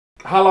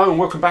Hello and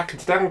welcome back, and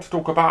today I want to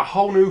talk about a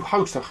whole new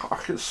host, a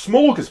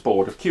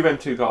smorgasbord of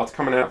QM2 cards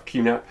coming out of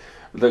QNAP.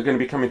 They're going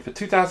to be coming for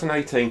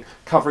 2018,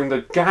 covering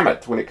the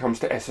gamut when it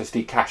comes to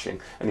SSD caching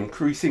and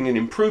increasing and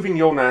improving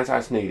your NAS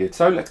as needed.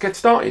 So let's get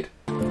started.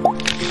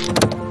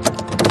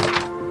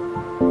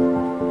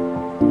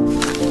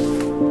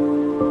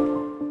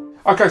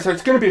 Okay, so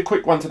it's going to be a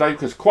quick one today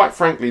because quite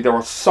frankly there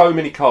are so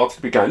many cards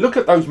to be going. Look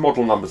at those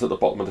model numbers at the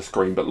bottom of the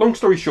screen, but long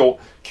story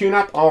short,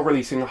 QNAP are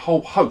releasing a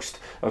whole host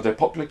of their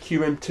popular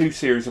QM2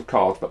 series of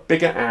cards, but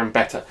bigger and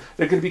better.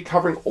 They're going to be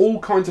covering all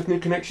kinds of new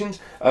connections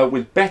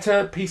with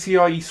better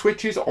PCIe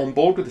switches on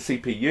board with the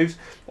CPUs,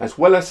 as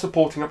well as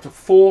supporting up to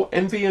 4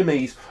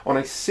 NVMe's on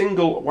a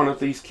single one of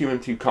these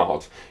QM2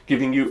 cards,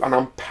 giving you an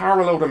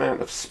unparalleled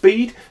amount of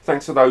speed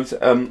thanks to those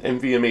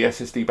NVMe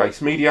SSD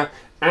based media,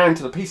 and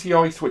to the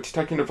PCIe Switch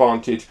taking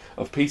advantage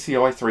of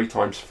PCIe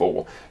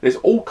 3x4. There's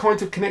all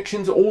kinds of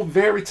connections, all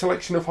varied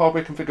selection of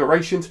hardware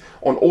configurations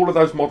on all of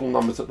those model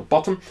numbers at the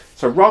bottom.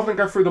 So rather than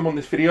go through them on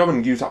this video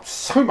and use up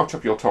so much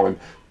of your time,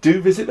 do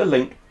visit the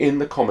link in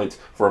the comments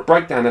for a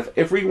breakdown of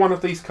every one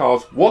of these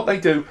cards, what they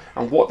do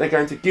and what they're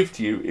going to give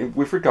to you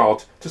with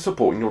regards to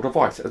supporting your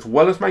device, as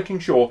well as making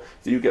sure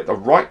that you get the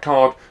right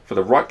card for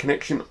the right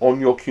connection on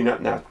your QNAP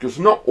NAS, because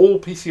not all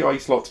PCIe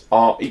slots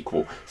are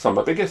equal. Some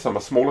are bigger, some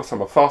are smaller,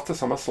 some are faster,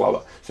 some are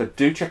slower. So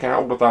do check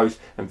out all of those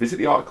and visit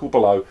the article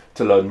below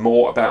to learn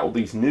more about all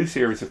these new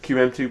series of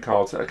QM2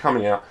 cards that are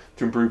coming out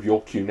to improve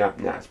your QNAP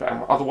NAS. But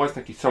otherwise,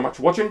 thank you so much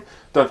for watching.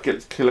 Don't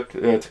forget to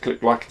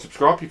click like and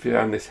subscribe if you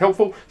found this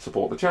helpful.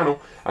 Support the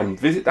channel and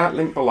visit that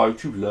link below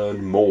to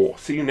learn more.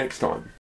 See you next time.